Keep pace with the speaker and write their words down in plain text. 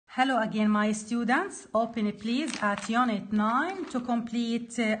Hello again, my students. Open please at Unit 9 to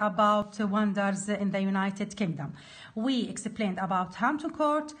complete about wonders in the United Kingdom. We explained about Hampton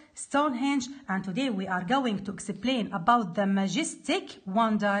Court, Stonehenge, and today we are going to explain about the majestic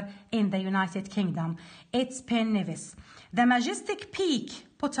wonder in the United Kingdom. It's Nevis. The majestic peak,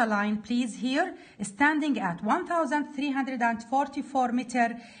 put a line please here, standing at 1,344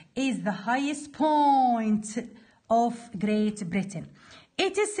 meters, is the highest point of Great Britain.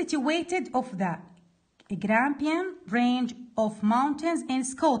 It is situated off the Grampian range of mountains in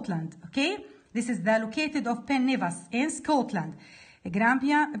Scotland. Okay, this is the located of Nevis in Scotland.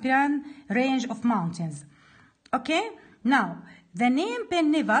 Grampian range of mountains. Okay, now the name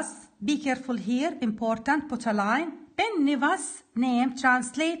Nevis. Be careful here. Important. Put a line. Nevis name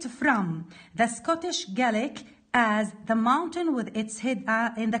translate from the Scottish Gaelic as the mountain with its head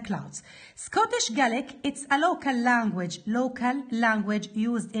in the clouds. Scottish Gaelic, it's a local language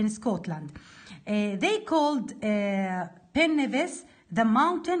used in Scotland. They called Nevis the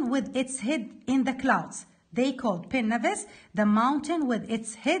mountain with its head in the clouds. They called Nevis the mountain with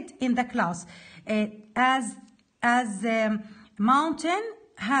its head in the clouds. As mountain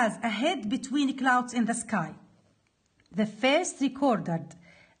has a head between clouds in the sky. The first recorded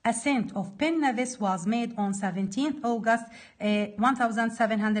ascent of Nevis was made on 17th August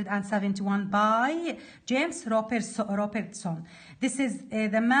 1771 by James Robertson. This is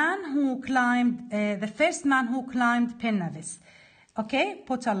the man who climbed, the first man who climbed Nevis. Okay,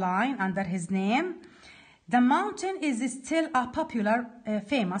 put a line under his name. The mountain is still a popular,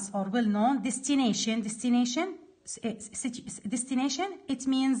 famous or well-known destination. Destination, it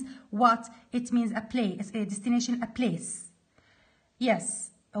means what? It means a place, a destination, a place. Yes.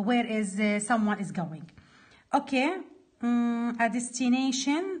 Where is someone is going. Okay, a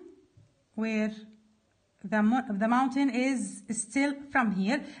destination where the mountain is still from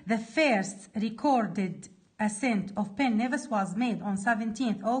here. The first recorded ascent of Nevis was made on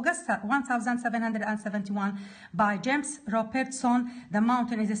 17th August 1771 by James Robertson. The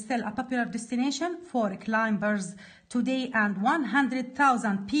mountain is still a popular destination for climbers today, and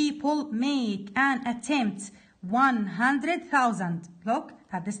 100,000 people make an attempt. 100,000. Look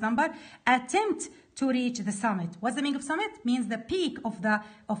at this number. Attempt to reach the summit. What's the meaning of summit? Means the peak of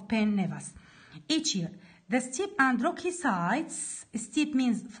Nevis. Each year, the steep and rocky sides. Steep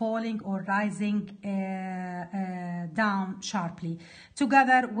means falling or rising down sharply,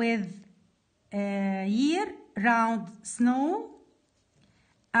 together with year-round snow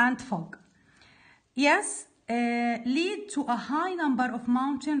and fog. Yes. Lead to a high number of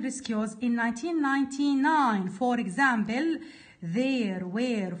mountain rescues. In 1999, for example, there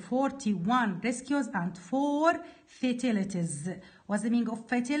were 41 rescues and 4 fatalities. What's the meaning of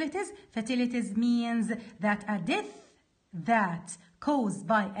fatalities? Fatalities means that a death that caused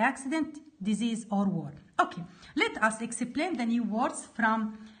by accident, disease or war. Okay, let us explain the new words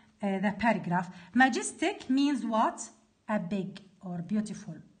from the paragraph. Majestic means what? A big or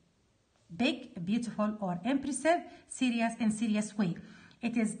beautiful. Big, beautiful, or impressive, serious, in serious way.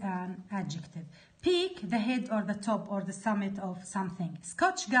 It is an adjective. Peak, the head or the top or the summit of something.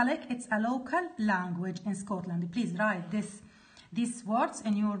 Scotch Gaelic, it's a local language in Scotland. Please write these words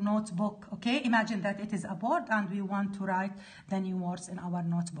in your notebook. Okay, imagine that it is a board and we want to write the new words in our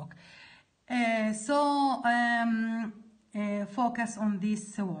notebook. Focus on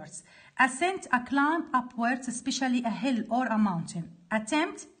these words. Ascent, a climb upwards, especially a hill or a mountain.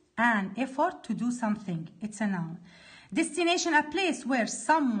 Attempt, an effort to do something. It's a noun. Destination, a place where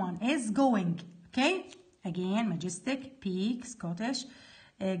someone is going. Okay, again, majestic, peak, Scottish,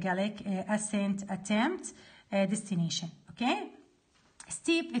 Gaelic, ascent, attempt, destination. Okay,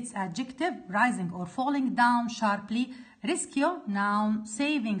 steep, it's adjective, rising or falling down sharply. Rescue, noun,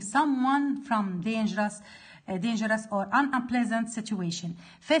 saving someone from dangerous or unpleasant situation.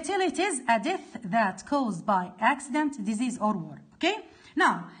 Fatalities, a death that caused by accident, disease or war. Okay,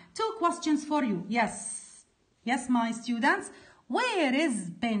 now 2 questions for you. Yes, my students. Where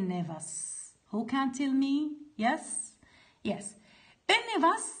is Nevis? Who can tell me? Yes.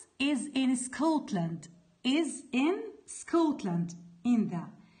 Nevis is in Scotland. In the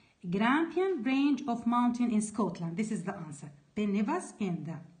Grampian range of mountain in Scotland. This is the answer. Nevis in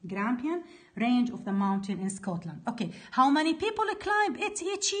the Grampian range of the mountain in Scotland. Okay. How many people climb it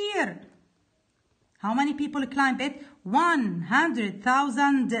each year? How many people climb it?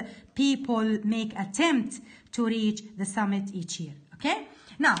 100,000 people make attempt to reach the summit each year. Okay?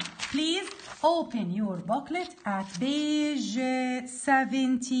 Now, please open your booklet at page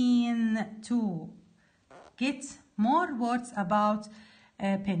 17 to get more words about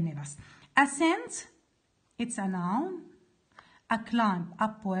Nevis. Ascent, it's a noun. a climb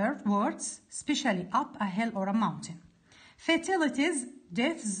upwards, especially up a hill or a mountain. Fatalities,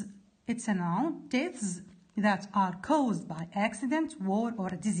 deaths, it's a noun, deaths that are caused by accident, war, or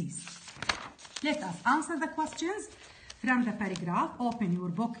disease. Let us answer the questions from the paragraph. Open your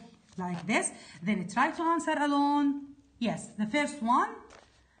book like this, then try to answer alone. Yes, the first one,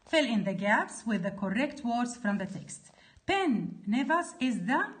 fill in the gaps with the correct words from the text. Nevis is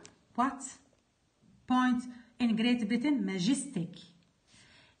the what? Point in Great Britain, majestic.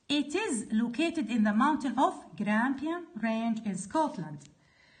 It is located in the mountain of Grampian Range in Scotland.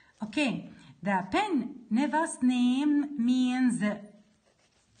 Okay, the Nevis name means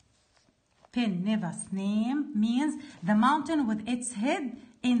the mountain with its head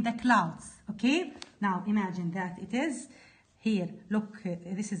in the clouds. Okay, now imagine that it is here. Look,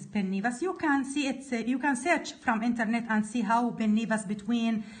 this is Nevis. You can see it. You can search from internet and see how Nevis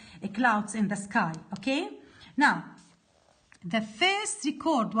between clouds in the sky. Okay, now the first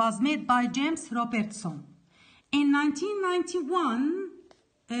record was made by James Robertson in 1991.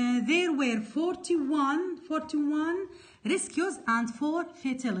 There were 41 rescues and 4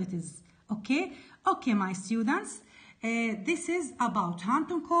 fatalities. Okay, my students, this is about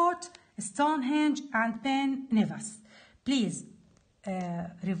Hampton Court, Stonehenge, and Nevis. Please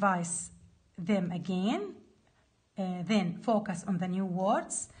revise them again, then focus on the new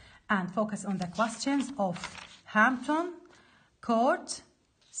words and focus on the questions of Hampton Court,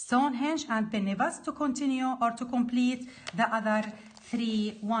 Stonehenge, and Nevis to continue or to complete the other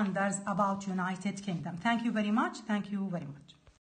 3 wonders about United Kingdom. Thank you very much. Thank you very much.